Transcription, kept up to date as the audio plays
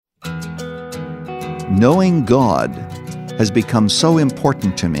Knowing God has become so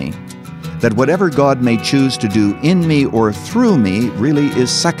important to me that whatever God may choose to do in me or through me really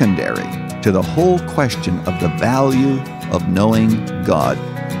is secondary to the whole question of the value of knowing God.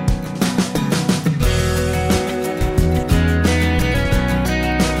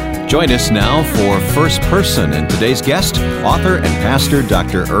 Join us now for First Person, and today's guest, author and pastor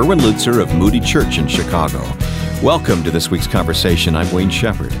Dr. Erwin Lutzer of Moody Church in Chicago. Welcome to this week's conversation. I'm Wayne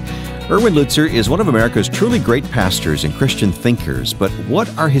Shepherd. Erwin Lutzer is one of America's truly great pastors and Christian thinkers, but what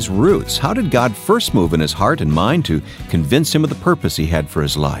are his roots? How did God first move in his heart and mind to convince him of the purpose he had for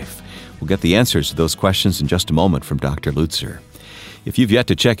his life? We'll get the answers to those questions in just a moment from Dr. Lutzer. If you've yet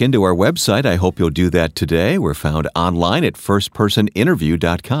to check into our website, I hope you'll do that today. We're found online at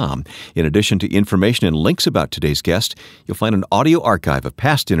firstpersoninterview.com. In addition to information and links about today's guest, you'll find an audio archive of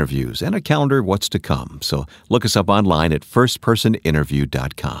past interviews and a calendar of what's to come. So look us up online at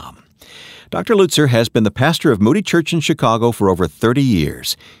firstpersoninterview.com. Dr. Lutzer has been the pastor of Moody Church in Chicago for over 30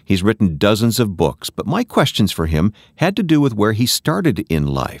 years. He's written dozens of books, but my questions for him had to do with where he started in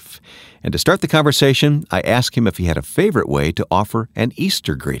life. And to start the conversation, I asked him if he had a favorite way to offer an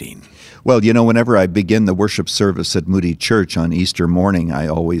Easter greeting. Well, whenever I begin the worship service at Moody Church on Easter morning, I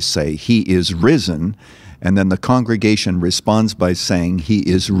always say, "He is risen." And then the congregation responds by saying, "He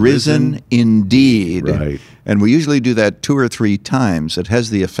is risen indeed." Right. And we usually do that 2 or 3 times. It has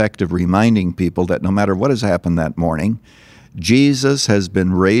the effect of reminding people that no matter what has happened that morning, Jesus has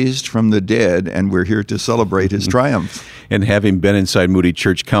been raised from the dead, and we're here to celebrate his triumph. And having been inside Moody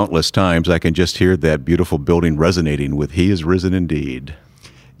Church countless times, I can just hear that beautiful building resonating with "He is risen indeed."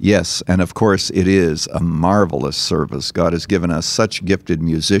 Yes, and of course it is a marvelous service. God has given us such gifted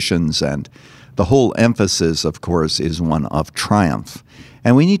musicians, and the whole emphasis, of course, is one of triumph.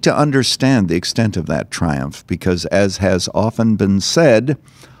 And we need to understand the extent of that triumph because, as has often been said,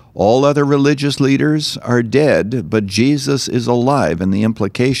 all other religious leaders are dead, but Jesus is alive, and the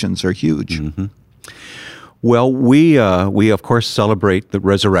implications are huge. Mm-hmm. Well, we of course celebrate the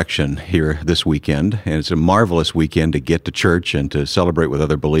resurrection here this weekend, and it's a marvelous weekend to get to church and to celebrate with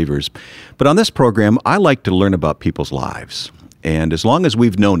other believers. But on this program, I like to learn about people's lives. And as long as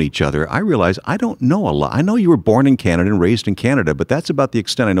we've known each other, I realize I don't know a lot. I know you were born in Canada and raised in Canada, but that's about the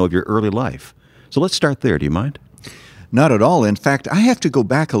extent I know of your early life. So let's start there. Do you mind? Not at all. In fact, I have to go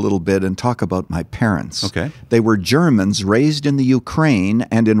back a little bit and talk about my parents. Okay. They were Germans raised in the Ukraine,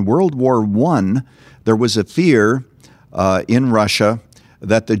 and in World War I, there was a fear in Russia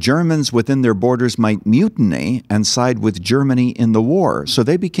that the Germans within their borders might mutiny and side with Germany in the war. So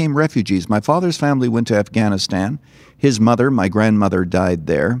they became refugees. My father's family went to Afghanistan. His mother, my grandmother, died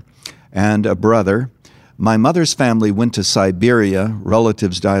there, and a brother. My mother's family went to Siberia.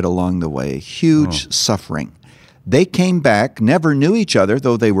 Relatives died along the way. Huge suffering. They came back, never knew each other,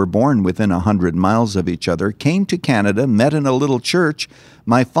 though they were born within 100 miles of each other, came to Canada, met in a little church.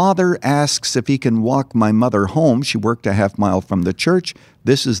 My father asks if he can walk my mother home. She worked a half mile from the church.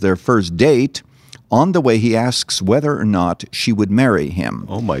 This is their first date. On the way, he asks whether or not she would marry him.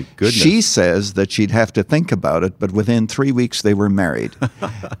 Oh, my goodness. She says that she'd have to think about it, but within 3 weeks, they were married.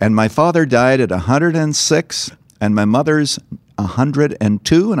 And my father died at 106, and my mother's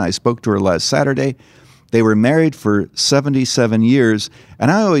 102, and I spoke to her last Saturday. They were married for 77 years.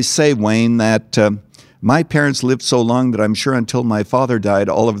 And I always say, Wayne, that my parents lived so long that I'm sure until my father died,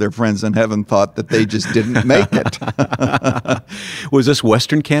 all of their friends in heaven thought that they just didn't make it. Was this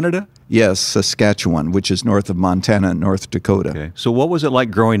Western Canada? Yes, Saskatchewan, which is north of Montana and North Dakota. Okay. So what was it like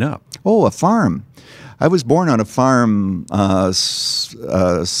growing up? Oh, a farm. I was born on a farm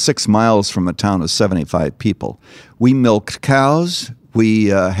 6 miles from a town of 75 people. We milked cows. We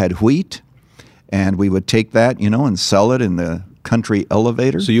had wheat. And we would take that, and sell it in the country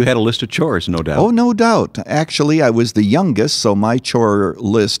elevator. So you had a list of chores, no doubt. Oh, no doubt. Actually, I was the youngest, so my chore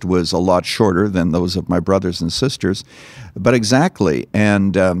list was a lot shorter than those of my brothers and sisters. But exactly.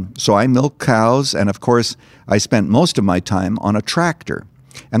 And so I milked cows, and of course, I spent most of my time on a tractor.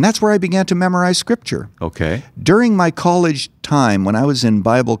 And that's where I began to memorize Scripture. Okay. During my college time, when I was in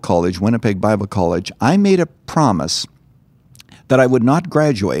Bible college, Winnipeg Bible College, I made a promise that I would not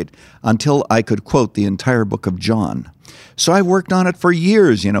graduate until I could quote the entire book of John. So I worked on it for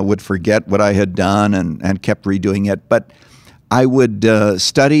years, would forget what I had done and kept redoing it. But I would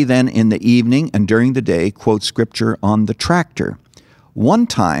study then in the evening and during the day, quote Scripture on the tractor. One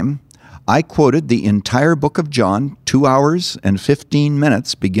time, I quoted the entire book of John, 2 hours and 15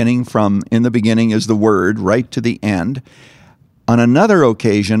 minutes, beginning from "in the beginning is the Word" right to the end. On another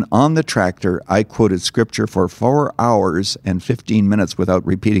occasion, on the tractor, I quoted Scripture for 4 hours and 15 minutes without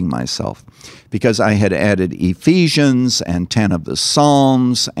repeating myself, because I had added Ephesians and 10 of the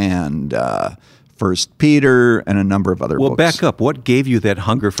Psalms and First Peter, and a number of other books. Well, back up. What gave you that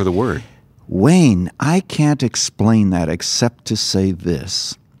hunger for the Word? Wayne, I can't explain that except to say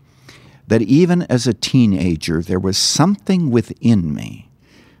this, that even as a teenager, there was something within me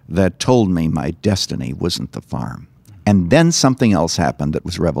that told me my destiny wasn't the farm. And then something else happened that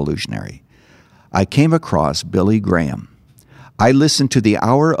was revolutionary. I came across Billy Graham. I listened to the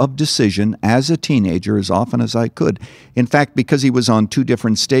Hour of Decision as a teenager as often as I could. In fact, because he was on 2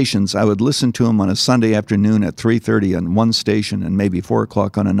 different stations, I would listen to him on a Sunday afternoon at 3:30 on one station and maybe 4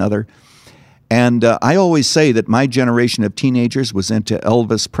 o'clock on another. And I always say that my generation of teenagers was into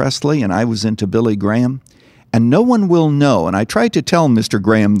Elvis Presley and I was into Billy Graham. And no one will know, and I tried to tell Mr.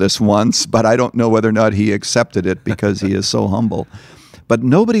 Graham this once, but I don't know whether or not he accepted it because he is so humble. But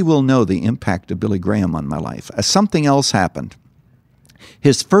nobody will know the impact of Billy Graham on my life. Something else happened.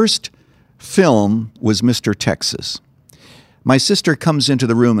 His first film was Mr. Texas. My sister comes into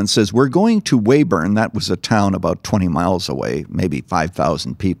the room and says, we're going to Weyburn. That was a town about 20 miles away, maybe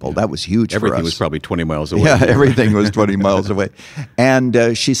 5,000 people. That was huge for us. Everything was probably 20 miles away. Yeah, everything was 20 miles away.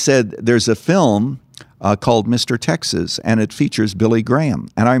 And she said, there's a film called Mr. Texas, and it features Billy Graham.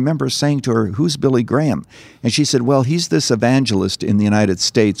 And I remember saying to her, who's Billy Graham? And she said, well, he's this evangelist in the United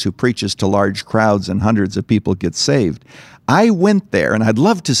States who preaches to large crowds and hundreds of people get saved. I went there, and I'd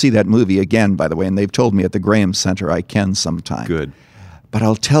love to see that movie again, by the way, and they've told me at the Graham Center I can sometime. Good. But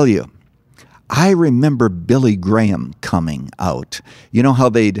I'll tell you, I remember Billy Graham coming out. You know how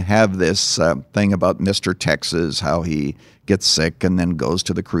they'd have this thing about Mr. Texas, how he gets sick and then goes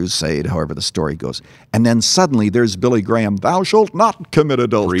to the crusade, however the story goes. And then suddenly there's Billy Graham, thou shalt not commit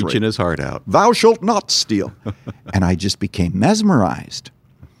adultery. Preaching his heart out. Thou shalt not steal. And I just became mesmerized.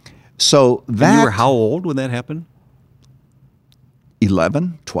 So that... And you were how old when that happened?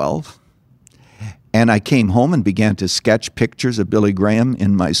 11, 12. And I came home and began to sketch pictures of Billy Graham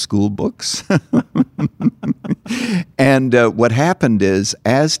in my school books. And what happened is,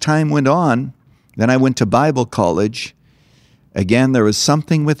 as time went on, then I went to Bible college. Again, there was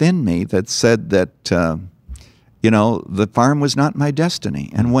something within me that said that, the farm was not my destiny.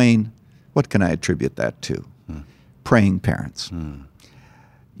 And Wayne, what can I attribute that to? Praying parents.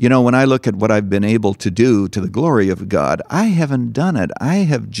 You know, when I look at what I've been able to do to the glory of God, I haven't done it. I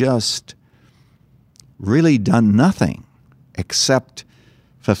have just really done nothing except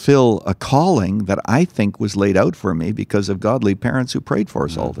fulfill a calling that I think was laid out for me because of godly parents who prayed for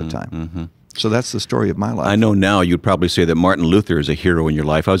us all the time. So that's the story of my life. I know now you'd probably say that Martin Luther is a hero in your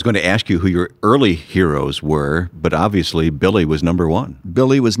life. I was going to ask you who your early heroes were, but obviously Billy was number one.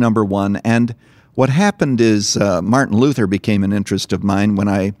 Billy was number one. And what happened is Martin Luther became an interest of mine when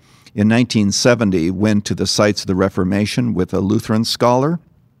I, in 1970, went to the sites of the Reformation with a Lutheran scholar.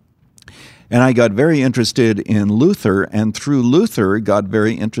 And I got very interested in Luther, and through Luther got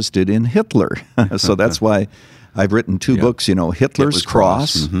very interested in Hitler. So that's why I've written 2 books, Hitler's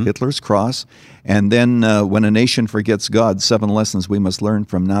Cross, Hitler's Cross, and then When a Nation Forgets God, 7 Lessons We Must Learn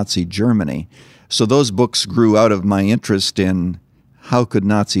from Nazi Germany. So those books grew out of my interest in how could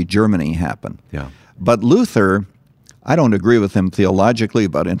Nazi Germany happen. Yeah. But Luther, I don't agree with him theologically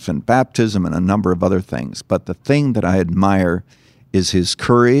about infant baptism and a number of other things, but the thing that I admire is his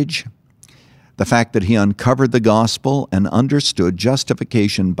courage, the fact that he uncovered the gospel and understood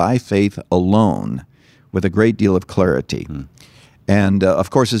justification by faith alone with a great deal of clarity. And, of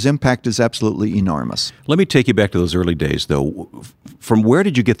course, his impact is absolutely enormous. Let me take you back to those early days, though. From where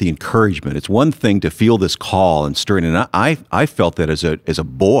did you get the encouragement? It's one thing to feel this call and stirring, and I felt that as a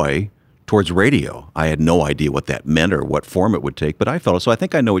boy towards radio. I had no idea what that meant or what form it would take, but I felt it. So I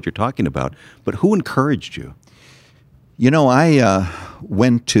think I know what you're talking about. But who encouraged you? You know, I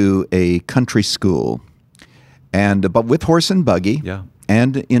went to a country school, but with horse and buggy,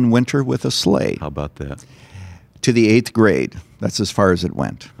 and in winter with a sleigh. How about that? To the 8th grade. That's as far as it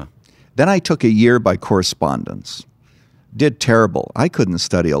went. Then I took a year by correspondence. Did terrible. I couldn't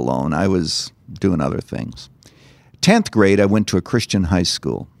study alone. I was doing other things. 10th grade, I went to a Christian high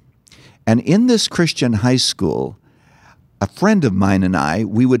school. And in this Christian high school, a friend of mine and I,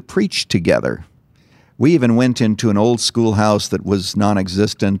 we would preach together. We even went into an old schoolhouse that was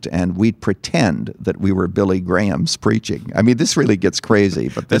non-existent, and we'd pretend that we were Billy Graham's preaching. I mean, this really gets crazy.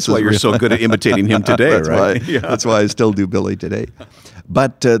 But that's why you're so good at imitating him today, right? That's why I still do Billy today.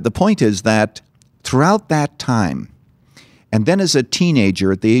 But the point is that throughout that time, and then as a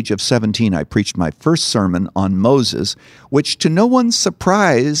teenager at the age of 17, I preached my first sermon on Moses, which to no one's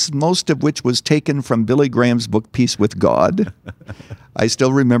surprise, most of which was taken from Billy Graham's book, Peace with God. I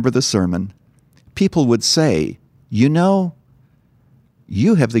still remember the sermon. People would say, you know,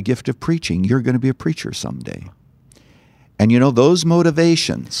 you have the gift of preaching. You're going to be a preacher someday. And those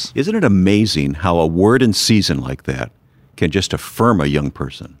motivations. Isn't it amazing how a word in season like that can just affirm a young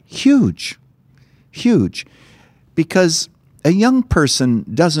person? Huge. Because a young person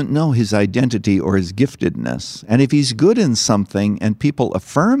doesn't know his identity or his giftedness. And if he's good in something and people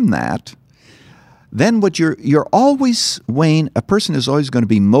affirm that, then what you're always, Wayne, a person is always going to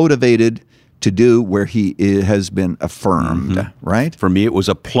be motivated to do where he has been affirmed, right? For me, it was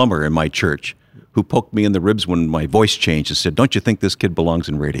a plumber in my church who poked me in the ribs when my voice changed and said, "Don't you think this kid belongs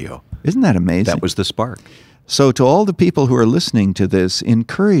in radio?" Isn't that amazing? That was the spark. So to all the people who are listening to this,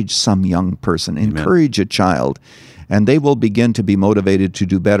 encourage some young person, encourage a child, and they will begin to be motivated to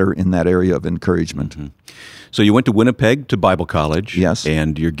do better in that area of encouragement. So you went to Winnipeg to Bible college. Yes.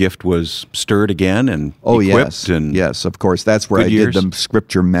 And your gift was stirred again and Yes. equipped. And yes, of course. That's where I did the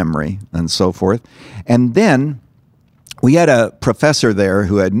scripture memory and so forth. And then we had a professor there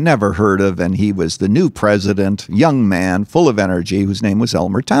who I'd never heard of, and he was the new president, young man, full of energy, whose name was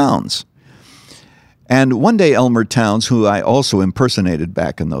Elmer Towns. And one day Elmer Towns, who I also impersonated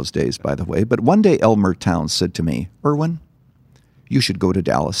back in those days, by the way, but one day Elmer Towns said to me, "Erwin, you should go to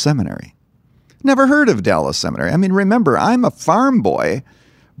Dallas Seminary." Never heard of Dallas Seminary. I mean, remember, I'm a farm boy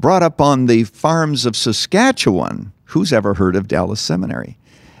brought up on the farms of Saskatchewan. Who's ever heard of Dallas Seminary?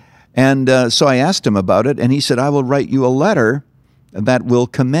 And so I asked him about it, and he said, "I will write you a letter that will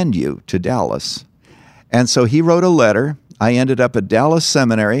commend you to Dallas." And so he wrote a letter. I ended up at Dallas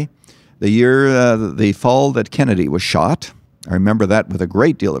Seminary the fall that Kennedy was shot. I remember that with a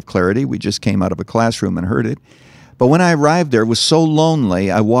great deal of clarity. We just came out of a classroom and heard it. But when I arrived there, it was so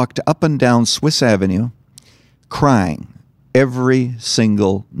lonely, I walked up and down Swiss Avenue crying every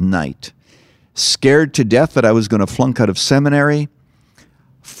single night, scared to death that I was going to flunk out of seminary,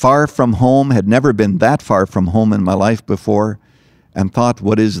 far from home, had never been that far from home in my life before, and thought,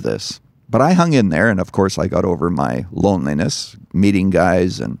 what is this? But I hung in there, and of course I got over my loneliness, meeting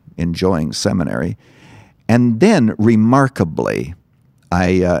guys and enjoying seminary. And then, remarkably,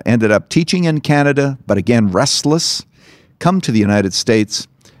 I ended up teaching in Canada, but again, restless, come to the United States,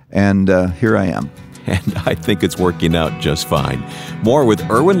 and here I am. And I think it's working out just fine. More with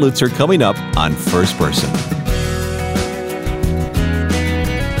Erwin Lutzer coming up on First Person.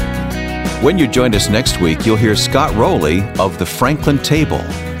 When you join us next week, you'll hear Scott Rowley of the Franklin Table.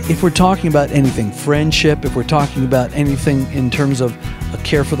 If we're talking about anything, friendship, if we're talking about anything in terms of a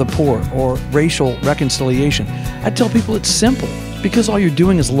care for the poor or racial reconciliation, I tell people it's simple because all you're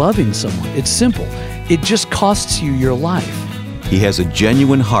doing is loving someone. It's simple. It just costs you your life. He has a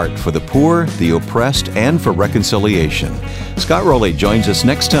genuine heart for the poor, the oppressed, and for reconciliation. Scott Rowley joins us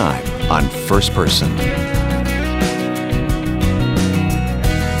next time on First Person.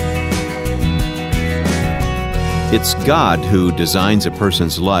 It's God who designs a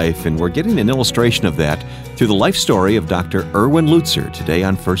person's life, and we're getting an illustration of that through the life story of Dr. Erwin Lutzer today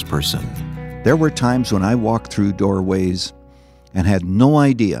on First Person. There were times when I walked through doorways and had no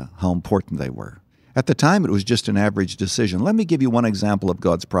idea how important they were. At the time, it was just an average decision. Let me give you one example of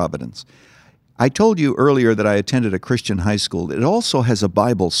God's providence. I told you earlier that I attended a Christian high school. It also has a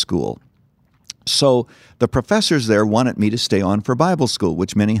Bible school. So the professors there wanted me to stay on for Bible school,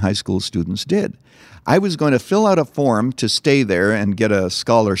 which many high school students did. I was going to fill out a form to stay there and get a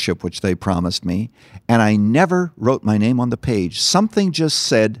scholarship, which they promised me, and I never wrote my name on the page. Something just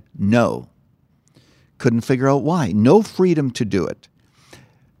said no. Couldn't figure out why. No freedom to do it.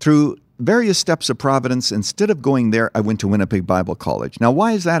 Through various steps of providence, instead of going there, I went to Winnipeg Bible College. Now,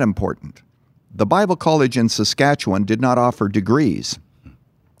 why is that important? The Bible College in Saskatchewan did not offer degrees.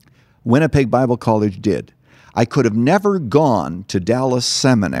 Winnipeg Bible College did. I could have never gone to Dallas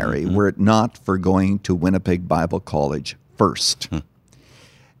Seminary were it not for going to Winnipeg Bible College first.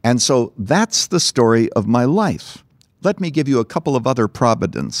 And so that's the story of my life. Let me give you a couple of other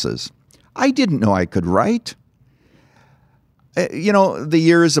providences. I didn't know I could write. The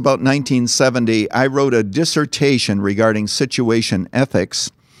year is about 1970. I wrote a dissertation regarding situation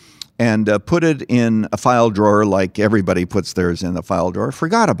ethics and put it in a file drawer like everybody puts theirs in the file drawer,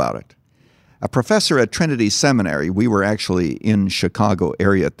 forgot about it. A professor at Trinity Seminary, we were actually in Chicago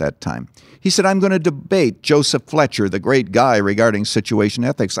area at that time, he said, I'm going to debate Joseph Fletcher, the great guy regarding situation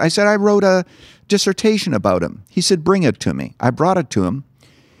ethics. I said, I wrote a dissertation about him. He said, bring it to me. I brought it to him.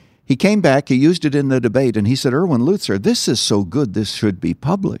 He came back, he used it in the debate, and he said, Erwin Lutzer, this is so good, this should be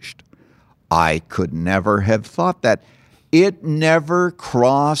published. I could never have thought that. It never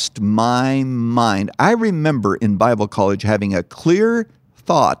crossed my mind. I remember in Bible college having a clear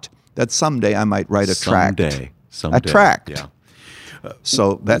thought that someday I might write a tract. Someday. A tract. Yeah.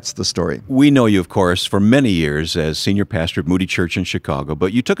 So that's the story. We know you, of course, for many years as senior pastor of Moody Church in Chicago,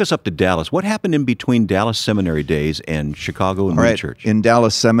 but you took us up to Dallas. What happened in between Dallas Seminary days and Chicago and Moody Church? In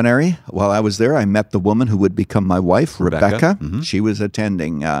Dallas Seminary, while I was there, I met the woman who would become my wife, Rebecca. Mm-hmm. She was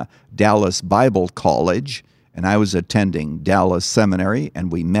attending Dallas Bible College, and I was attending Dallas Seminary,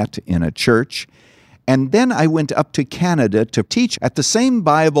 and we met in a church. And then I went up to Canada to teach at the same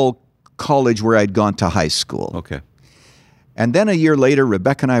Bible college where I'd gone to high school. Okay. And then a year later,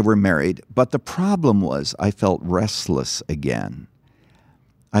 Rebecca and I were married. But the problem was I felt restless again.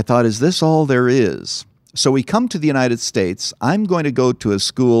 I thought, is this all there is? So we come to the United States. I'm going to go to a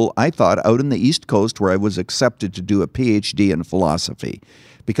school, I thought, out in the East Coast where I was accepted to do a PhD in philosophy,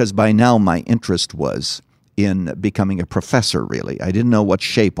 because by now my interest was in becoming a professor, really. I didn't know what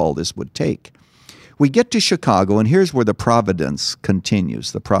shape all this would take. We get to Chicago, and here's where the providence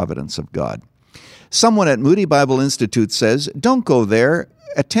continues, the providence of God. Someone at Moody Bible Institute says, don't go there.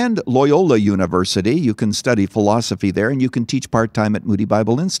 Attend Loyola University. You can study philosophy there, and you can teach part-time at Moody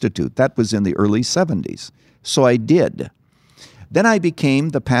Bible Institute. That was in the early 70s. So I did. Then I became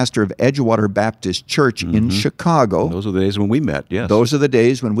the pastor of Edgewater Baptist Church in Chicago. Those are the days when we met, yes. Those are the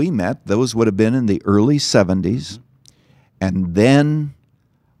days when we met. Those would have been in the early 70s. And then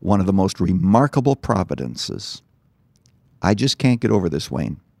one of the most remarkable providences. I just can't get over this,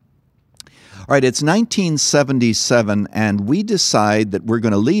 Wayne. All right, it's 1977, and we decide that we're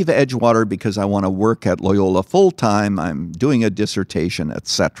going to leave Edgewater because I want to work at Loyola full-time. I'm doing a dissertation,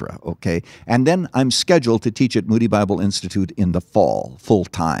 etc., okay? And then I'm scheduled to teach at Moody Bible Institute in the fall,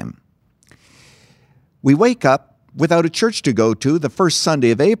 full-time. We wake up without a church to go to the first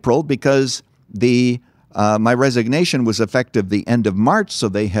Sunday of April because my resignation was effective the end of March, so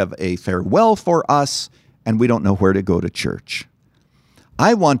they have a farewell for us, and we don't know where to go to church.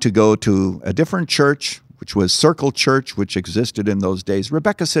 I want to go to a different church, which was Circle Church, which existed in those days.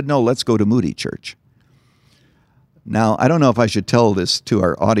 Rebecca said, no, let's go to Moody Church. Now, I don't know if I should tell this to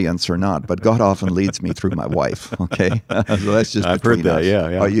our audience or not, but God often leads me through my wife, okay? So that's just I've heard that, us.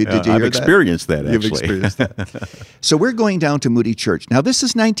 yeah. Oh, did you hear I've that? experienced that, actually. You've experienced that. So we're going down to Moody Church. Now, this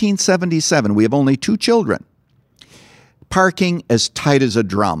is 1977. We have only 2 children. Parking as tight as a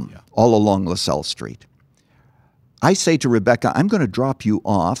drum all along LaSalle Street. I say to Rebecca, I'm going to drop you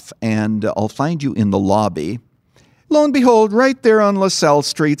off, and I'll find you in the lobby. Lo and behold, right there on LaSalle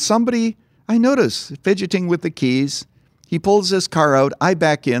Street, somebody, I notice, fidgeting with the keys. He pulls his car out. I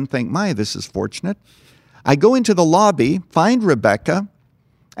back in, think, my, this is fortunate. I go into the lobby, find Rebecca,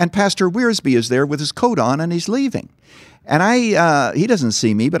 and Pastor Wiersbe is there with his coat on, and he's leaving. And he doesn't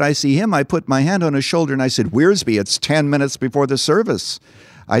see me, but I see him. I put my hand on his shoulder, and I said, Wiersbe, it's 10 minutes before the service.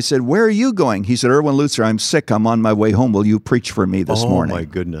 I said, where are you going? He said, Erwin Lutzer, I'm sick. I'm on my way home. Will you preach for me this morning? Oh, my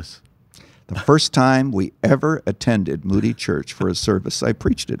goodness. The first time we ever attended Moody Church for a service, I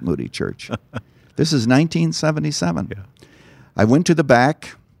preached at Moody Church. This is 1977. Yeah. I went to the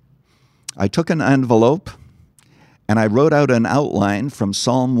back. I took an envelope, and I wrote out an outline from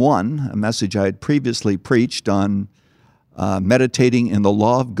Psalm 1, a message I had previously preached on meditating in the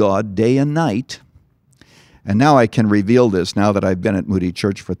law of God day and night. And now I can reveal this now that I've been at Moody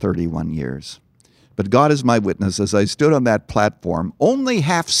Church for 31 years. But God is my witness. As I stood on that platform, only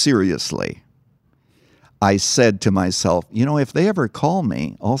half seriously, I said to myself, you know, if they ever call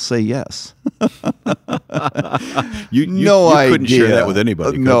me, I'll say yes. You couldn't share that with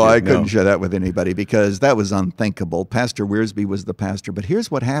anybody, could No, you? I couldn't share that with anybody because that was unthinkable. Pastor Wiersbe was the pastor. But here's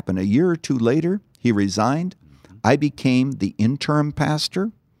what happened. A year or 2 later, he resigned. I became the interim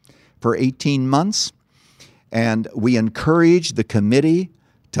pastor for 18 months. And we encouraged the committee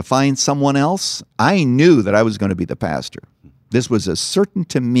to find someone else. I knew that I was going to be the pastor. This was as certain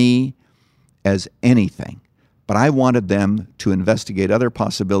to me as anything. But I wanted them to investigate other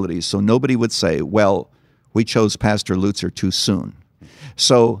possibilities so nobody would say, well, we chose Pastor Lutzer too soon.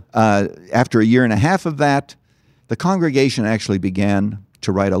 So after a year and a half of that, the congregation actually began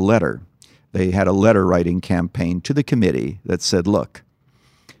to write a letter. They had a letter writing campaign to the committee that said, look,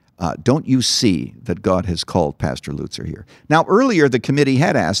 don't you see that God has called Pastor Lutzer here? Now, earlier, the committee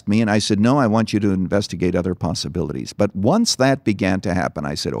had asked me, and I said, no, I want you to investigate other possibilities. But once that began to happen,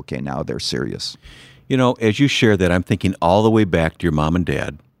 I said, okay, now they're serious. You know, as you share that, I'm thinking all the way back to your mom and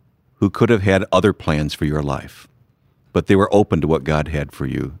dad, who could have had other plans for your life, but they were open to what God had for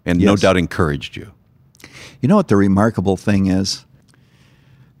you, and no doubt encouraged you. You know what the remarkable thing is?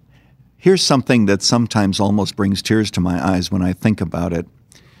 Here's something that sometimes almost brings tears to my eyes when I think about it.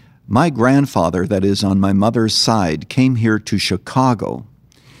 My grandfather, that is on my mother's side, came here to Chicago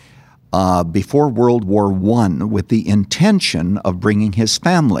before World War I with the intention of bringing his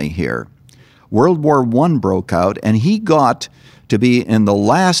family here. World War I broke out, and he got to be in the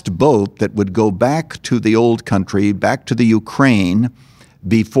last boat that would go back to the old country, back to the Ukraine,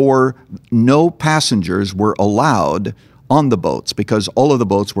 before no passengers were allowed on the boats, because all of the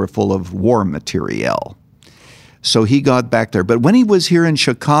boats were full of war materiel. So he got back there. But when he was here in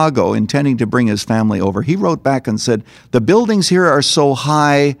Chicago, intending to bring his family over, he wrote back and said, "The buildings here are so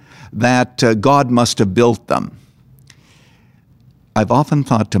high that God must have built them." I've often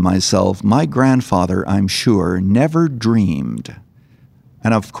thought to myself, my grandfather, I'm sure, never dreamed,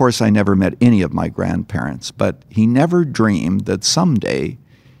 and of course I never met any of my grandparents, but he never dreamed that someday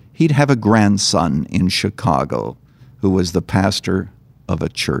he'd have a grandson in Chicago who was the pastor of a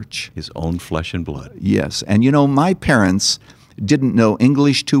church. His own flesh and blood. Yes. And you know, my parents didn't know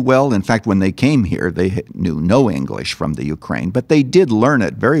English too well. In fact, when they came here, they knew no English from the Ukraine, but they did learn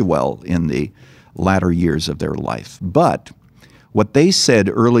it very well in the latter years of their life. But what they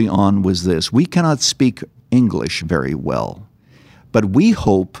said early on was this: we cannot speak English very well, but we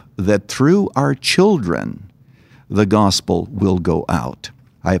hope that through our children, the gospel will go out.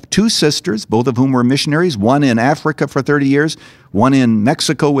 I have two sisters, both of whom were missionaries, one in Africa for 30 years, one in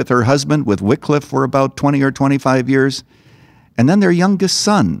Mexico with her husband, with Wycliffe, for about 20 or 25 years. And then their youngest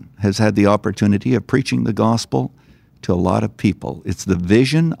son has had the opportunity of preaching the gospel to a lot of people. It's the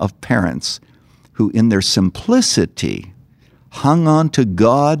vision of parents who, in their simplicity, hung on to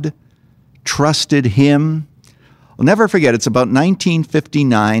God, trusted Him. I'll never forget, it's about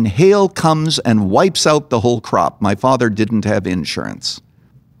 1959. Hail comes and wipes out the whole crop. My father didn't have insurance.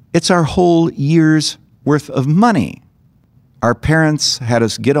 It's our whole year's worth of money. Our parents had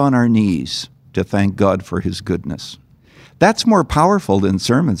us get on our knees to thank God for His goodness. That's more powerful than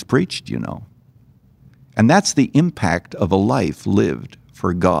sermons preached, you know. And that's the impact of a life lived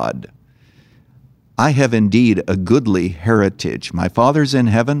for God. I have indeed a goodly heritage. My father's in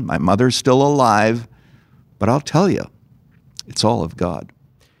heaven, my mother's still alive, but I'll tell you, it's all of God.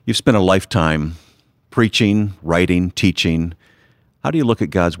 You've spent a lifetime preaching, writing, teaching. How do you look at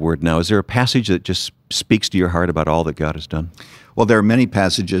God's Word now? Is there a passage that just speaks to your heart about all that God has done? Well, there are many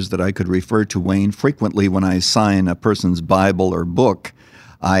passages that I could refer to, Wayne. Frequently when I sign a person's Bible or book,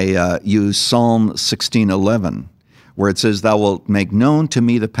 I use Psalm 16:11, where it says, "Thou wilt make known to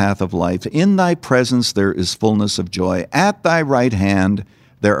me the path of life. In thy presence there is fullness of joy. At thy right hand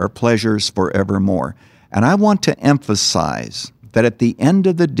there are pleasures forevermore." And I want to emphasize that at the end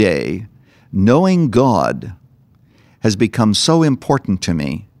of the day, knowing God has become so important to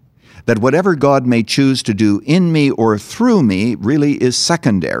me that whatever God may choose to do in me or through me really is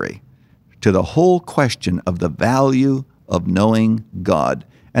secondary to the whole question of the value of knowing God.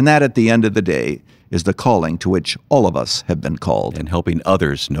 And that, at the end of the day, is the calling to which all of us have been called. And helping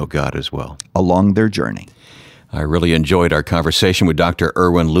others know God as well. Along their journey. I really enjoyed our conversation with Dr.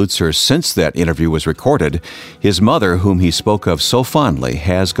 Erwin Lutzer. Since that interview was recorded, his mother, whom he spoke of so fondly,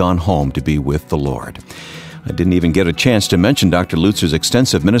 has gone home to be with the Lord. I didn't even get a chance to mention Dr. Lutzer's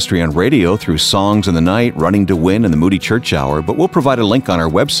extensive ministry on radio through Songs in the Night, Running to Win, and the Moody Church Hour, but we'll provide a link on our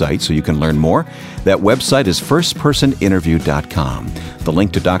website so you can learn more. That website is firstpersoninterview.com. The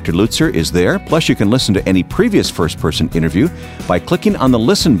link to Dr. Lutzer is there, plus you can listen to any previous First Person interview by clicking on the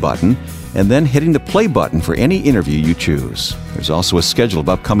Listen button and then hitting the play button for any interview you choose. There's also a schedule of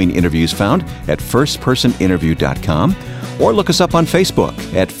upcoming interviews found at firstpersoninterview.com, or look us up on Facebook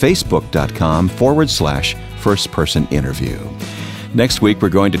at facebook.com/firstpersoninterview. Next week, we're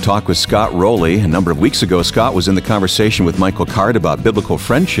going to talk with Scott Rowley. A number of weeks ago, Scott was in the conversation with Michael Card about biblical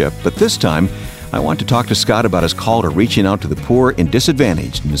friendship, but this time, I want to talk to Scott about his call to reaching out to the poor and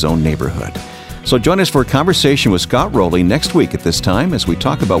disadvantaged in his own neighborhood. So join us for a conversation with Scott Rowley next week at this time as we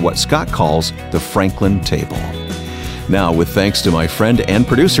talk about what Scott calls the Franklin Table. Now, with thanks to my friend and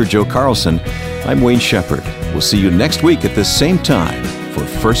producer, Joe Carlson, I'm Wayne Shepherd. We'll see you next week at this same time for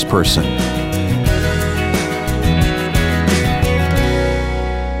First Person.